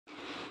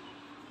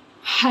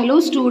Hello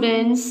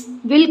students,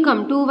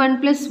 welcome to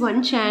 1+1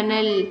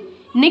 channel.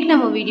 இன்னைக்கு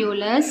நம்ம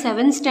வீடியோல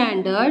 7th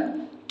standard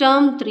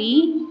term 3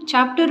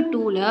 chapter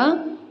 2ல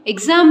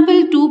example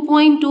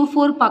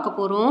 2.24 பார்க்க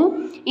போறோம்.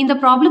 இந்த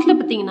ப்ராப்ளத்துல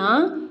பாத்தீங்கன்னா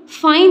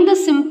find the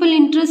simple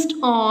interest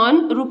on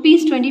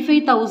rupees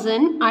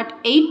 25,000 at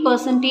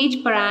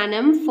 8% per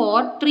annum for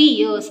 3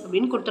 years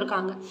அப்படினு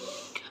கொடுத்திருக்காங்க.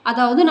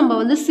 அதாவது நம்ம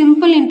வந்து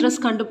simple interest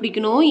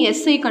கண்டுபிடிக்கணும்,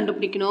 SI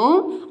கண்டுபிடிக்கணும்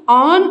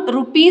on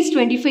rupees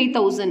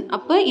 25,000.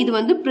 அப்ப இது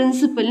வந்து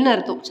principal னு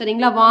அர்த்தம்.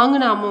 சரிங்களா?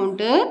 வாங்குன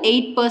amount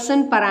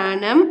 8% per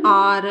annum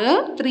R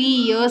 3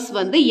 years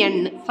வந்து N.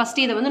 First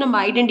இத வந்து நம்ம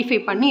ஐடென்டிஃபை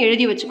பண்ணி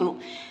எழுதி வச்சுக்கணும்.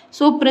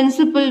 So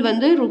principal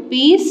வந்து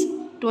rupees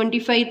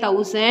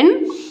 25,000,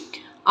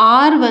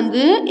 R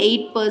வந்து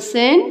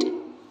 8%,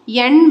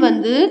 N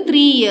வந்து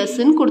 3 years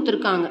னு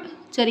கொடுத்திருக்காங்க.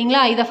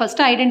 சரிங்களா? இத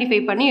ஃபர்ஸ்ட்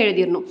ஐடென்டிஃபை பண்ணி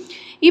எழுதிரணும்.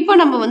 இப்போ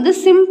நம்ம வந்து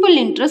சிம்பிள்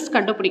இன்ட்ரெஸ்ட்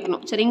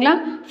கண்டுபிடிக்கணும். சரிங்களா?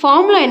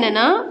 ஃபார்முலா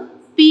என்னன்னா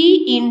P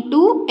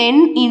into N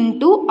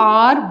into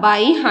R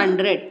by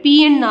 100.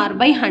 PNR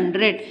by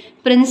 100.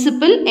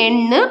 Principal N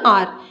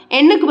R.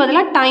 N-க்கு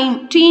பதிலா டைம்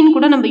T ன்னு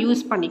கூட நம்ம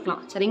யூஸ்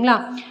பண்ணிக்கலாம். சரிங்களா?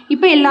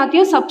 இப்போ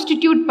எல்லாத்தையும்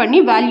சப்ஸ்டிடியூட்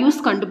பண்ணி வேல்யூஸ்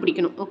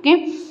கண்டுபிடிக்கணும். ஓகே?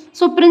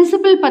 ஸோ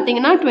பிரின்சிபல்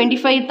பார்த்தீங்கன்னா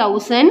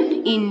 25,000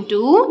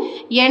 into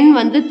N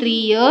வந்து 3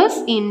 years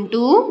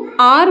into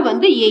R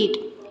வந்து 8.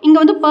 இங்கே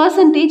வந்து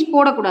பர்சன்டேஜ்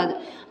போடக்கூடாது.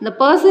 அந்த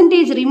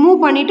பர்சன்டேஜ் ரிமூவ்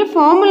பண்ணிவிட்டு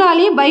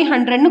ஃபார்முலாலேயே பை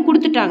 100ன்னு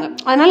கொடுத்துட்டாங்க.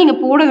 அதனால் இங்கே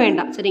போட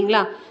வேண்டாம்.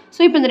 சரிங்களா? ஸோ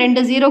இப்போ இந்த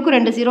 2 0க்கு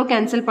 2 0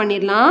 கேன்சல்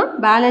பண்ணிடலாம்.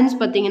 பேலன்ஸ்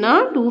பார்த்தீங்கன்னா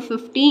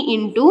 250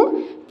 into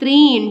 3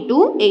 into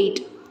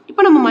 8.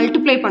 இப்போ நம்ம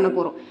மல்டிப்ளை பண்ண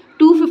போகிறோம்.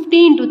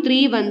 250 into 3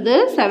 வந்து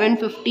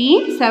 750.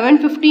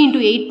 750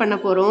 into 8 பண்ண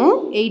போகிறோம்.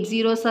 8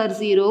 zeros are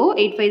 0.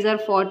 8 5s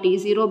are 40.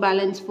 0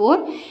 balance 4.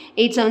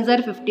 8 7s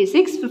are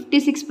 56.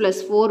 56 plus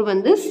 4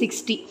 வந்து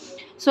 60.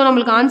 ஸோ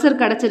நம்மளுக்கு ஆன்சர்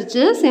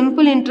கிடச்சிருச்சு.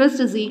 Simple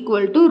interest is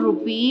equal to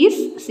rupees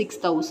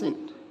 6,000.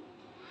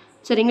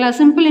 சரிங்களா?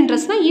 சிம்பிள்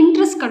இன்ட்ரெஸ்ட்னா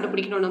இன்ட்ரெஸ்ட்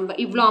கண்டுபிடிக்கணும். நம்ம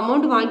இவ்வளோ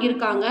அமௌண்ட்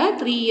வாங்கியிருக்காங்க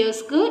 3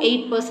 இயர்ஸ்க்கு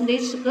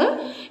 8%க்கு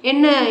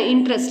என்ன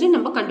இன்ட்ரெஸ்ட்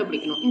நம்ம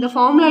கண்டுபிடிக்கணும். இந்த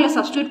ஃபார்முலாவில்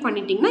சப்ஸ்டியூட்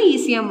பண்ணிட்டீங்கன்னா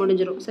ஈஸியாக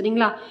முடிஞ்சிடும்.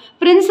 சரிங்களா?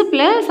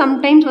 பிரின்சிப்பில்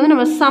சம்டைம்ஸ் வந்து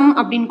நம்ம சம்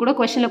அப்படின்னு கூட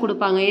கொஸ்டினில்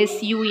கொடுப்பாங்க.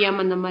 SUM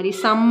அந்த மாதிரி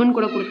சம்முன்னு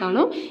கூட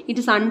கொடுத்தாலும்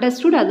இட் இஸ்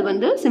அண்டர்ஸ்டுட். அது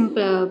வந்து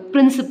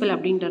பிரின்சிபிள்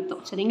அப்படின்ற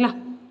அர்த்தம். சரிங்களா?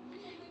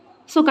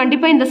 ஸோ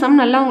கண்டிப்பாக இந்த சம்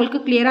நல்லா உங்களுக்கு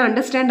கிளியராக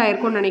அண்டர்ஸ்டாண்ட்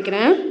ஆயிருக்கும்னு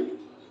நினைக்கிறேன்.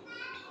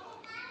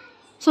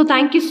 So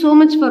thank you so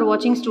much for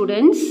வாட்சிங்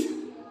ஸ்டூடெண்ட்ஸ்.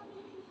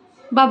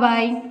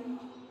 Bye-bye.